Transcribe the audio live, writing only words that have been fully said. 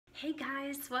Hey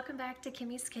guys, welcome back to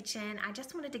Kimmy's Kitchen. I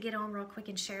just wanted to get on real quick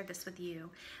and share this with you.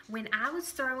 When I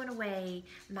was throwing away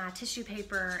my tissue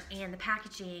paper and the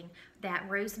packaging that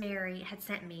Rosemary had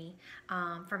sent me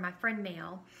for my friend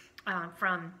mail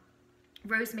from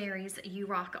RoseMary's You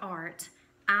Rock Art,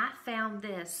 I found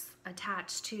this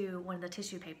attached to one of the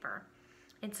tissue paper.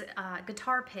 It's a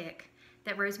guitar pick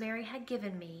that Rosemary had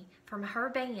given me from her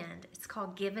band. It's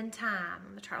called Given Time. I'm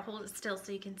gonna try to hold it still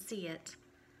so you can see it.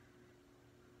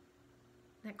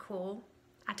 Isn't that cool?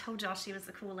 I told y'all she was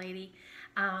a cool lady.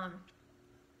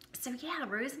 So yeah,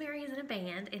 Rosemary is in a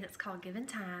band and it's called Given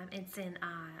Time. It's in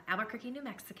Albuquerque, New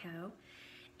Mexico.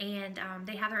 And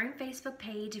they have their own Facebook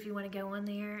page if you want to go on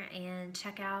there and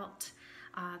check out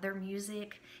their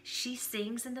music. She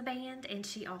sings in the band and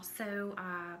she also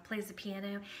plays the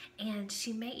piano and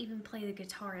she may even play the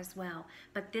guitar as well.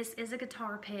 But this is a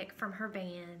guitar pick from her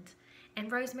band. And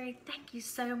Rosemary, thank you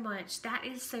so much. That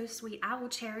is so sweet. I will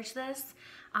cherish this.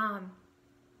 My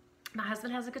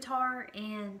husband has a guitar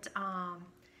and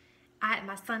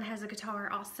my son has a guitar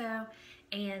also.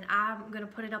 And I'm going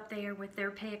to put it up there with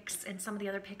their picks and some of the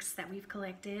other picks that we've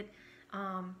collected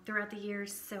throughout the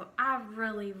years. So I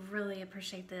really, really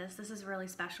appreciate this. This is really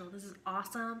special. This is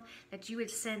awesome that you would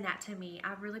send that to me.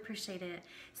 I really appreciate it.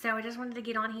 So I just wanted to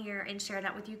get on here and share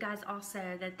that with you guys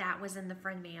also, that was in the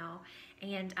friend mail.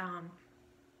 And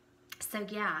so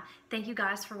yeah, thank you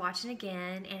guys for watching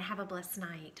again and have a blessed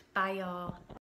night. Bye y'all.